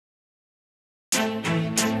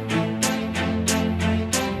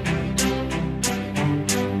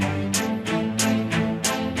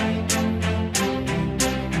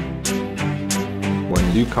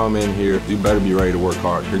When you come in here, you better be ready to work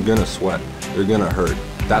hard. You're gonna sweat, you're gonna hurt.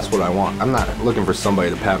 That's what I want. I'm not looking for somebody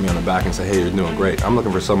to pat me on the back and say, hey, you're doing great. I'm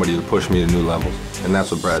looking for somebody to push me to new levels, and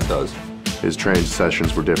that's what Brad does. His training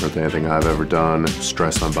sessions were different than anything I've ever done.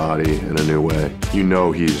 Stress my body in a new way. You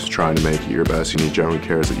know he's trying to make you your best, and he generally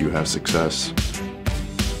cares that you have success.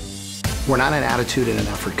 We're not an attitude and an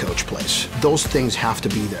effort coach place. Those things have to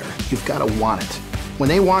be there. You've got to want it. When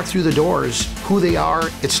they walk through the doors, who they are,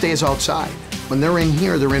 it stays outside. When they're in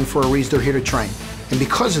here, they're in for a reason. They're here to train. And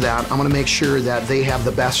because of that, I'm going to make sure that they have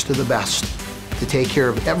the best of the best to take care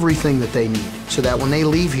of everything that they need, so that when they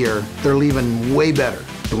leave here, they're leaving way better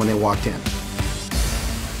than when they walked in.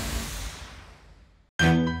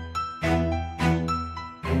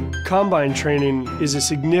 Combine training is a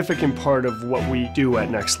significant part of what we do at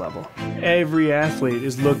Next Level. Every athlete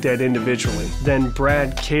is looked at individually. Then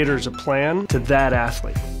Brad caters a plan to that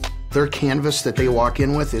athlete. Their canvas that they walk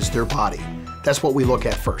in with is their body. That's what we look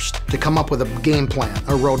at first, to come up with a game plan,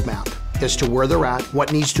 a roadmap as to where they're at,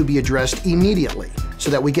 what needs to be addressed immediately,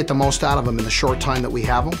 so that we get the most out of them in the short time that we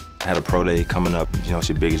have them. I had a pro day coming up. You know, it's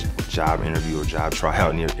your biggest job interview or job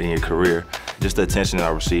tryout in your career. Just the attention that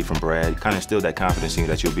I received from Brad kind of instilled that confidence in you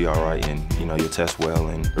that you'll be all right and, you know, you'll test well.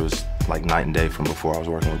 And it was like night and day from before I was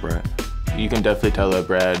working with Brad. You can definitely tell that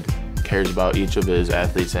Brad cares about each of his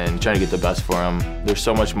athletes and trying to get the best for them. There's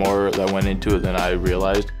so much more that went into it than I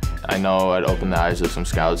realized. I know I'd open the eyes of some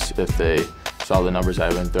scouts if they saw the numbers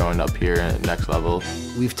I've been throwing up here at Next Level.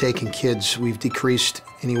 We've taken kids, we've decreased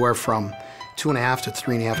anywhere from 2.5 to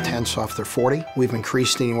 3.5 tenths off their 40. We've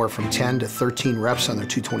increased anywhere from 10 to 13 reps on their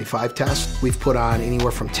 225 test. We've put on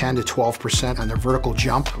anywhere from 10 to 12% on their vertical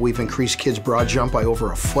jump. We've increased kids' broad jump by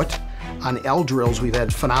over a foot. On L drills, we've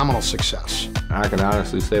had phenomenal success. I can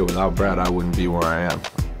honestly say without Brad, I wouldn't be where I am.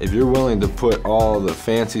 If you're willing to put all the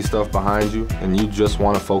fancy stuff behind you and you just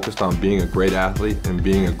want to focus on being a great athlete and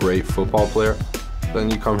being a great football player, then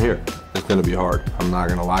you come here. It's going to be hard. I'm not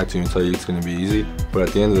going to lie to you and tell you it's going to be easy, but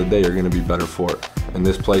at the end of the day, you're going to be better for it. And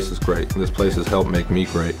this place is great. This place has helped make me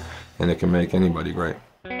great, and it can make anybody great.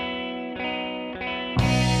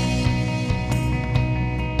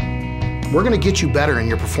 We're going to get you better in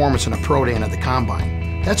your performance in a pro day and at the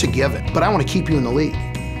combine. That's a given, but I want to keep you in the league.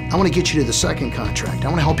 I want to get you to the second contract. I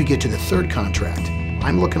want to help you get to the third contract.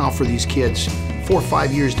 I'm looking out for these kids 4 or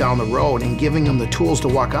 5 years down the road and giving them the tools to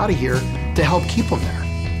walk out of here to help keep them there.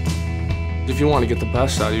 If you want to get the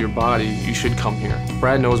best out of your body, you should come here.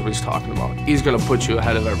 Brad knows what he's talking about. He's going to put you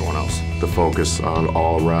ahead of everyone else. The focus on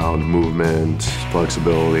all-around movement,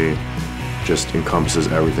 flexibility, just encompasses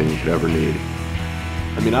everything you could ever need.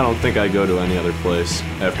 I mean, I don't think I'd go to any other place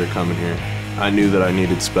after coming here. I knew that I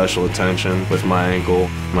needed special attention with my ankle.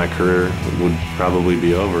 My career would probably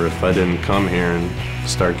be over if I didn't come here and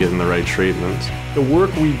start getting the right treatments. The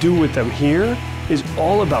work we do with them here is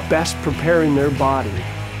all about best preparing their body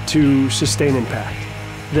to sustain impact.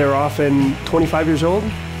 They're often 25 years old,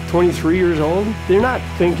 23 years old. They're not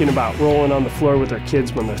thinking about rolling on the floor with their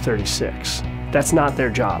kids when they're 36. That's not their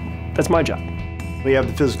job. That's my job. We have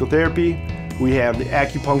the physical therapy, we have the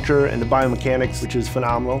acupuncture and the biomechanics, which is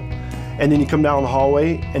phenomenal. And then you come down the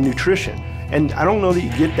hallway and nutrition. And I don't know that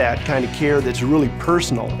you get that kind of care that's really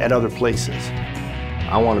personal at other places.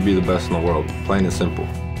 I want to be the best in the world, plain and simple.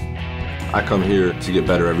 I come here to get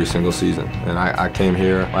better every single season. And I came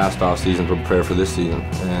here last off season to prepare for this season.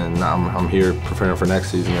 And I'm here preparing for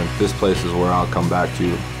next season. And this place is where I'll come back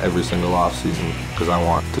to every single off season because I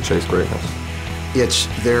want to chase greatness. It's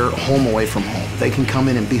their home away from home. They can come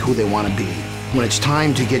in and be who they want to be. When it's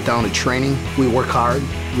time to get down to training, we work hard,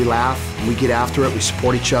 we laugh, we get after it, we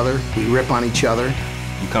support each other, we rip on each other.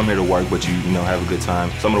 You come here to work, but you know, have a good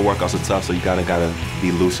time. Some of the workouts are tough, so you gotta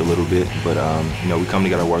be loose a little bit. But you know, we come to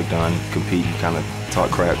get our work done, compete, and kind of talk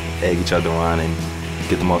crap, egg each other on, and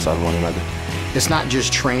get the most out of one another. It's not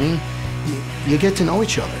just training, you get to know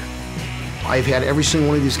each other. I've had every single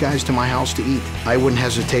one of these guys to my house to eat. I wouldn't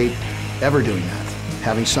hesitate ever doing that,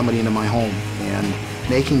 having somebody into my home and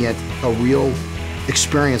making it a real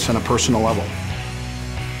experience on a personal level.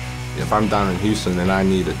 If I'm down in Houston and I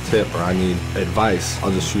need a tip or I need advice,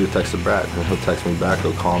 I'll just shoot a text to Brad and he'll text me back,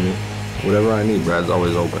 he'll call me. Whatever I need, Brad's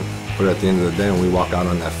always open. But at the end of the day, when we walk out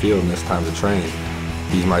on that field and it's time to train,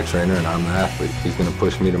 he's my trainer and I'm the athlete. He's gonna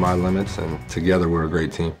push me to my limits, and together we're a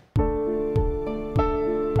great team.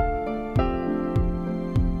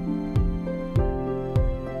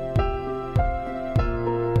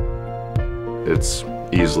 It's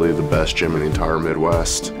easily the best gym in the entire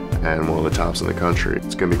Midwest and one of the tops in the country.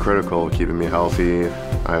 It's going to be critical, keeping me healthy.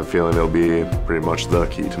 I have a feeling it'll be pretty much the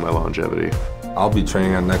key to my longevity. I'll be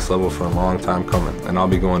training at next level for a long time coming, and I'll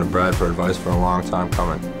be going to Brad for advice for a long time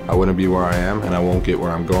coming. I wouldn't be where I am, and I won't get where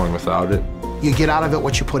I'm going without it. You get out of it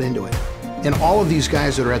what you put into it. And all of these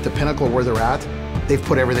guys that are at the pinnacle where they're at, they've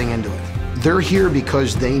put everything into it. They're here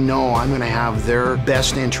because they know I'm going to have their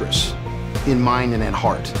best interests in mind and at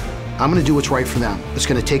heart. I'm going to do what's right for them. It's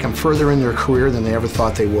going to take them further in their career than they ever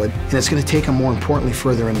thought they would, and it's going to take them, more importantly,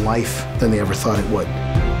 further in life than they ever thought it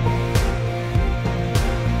would.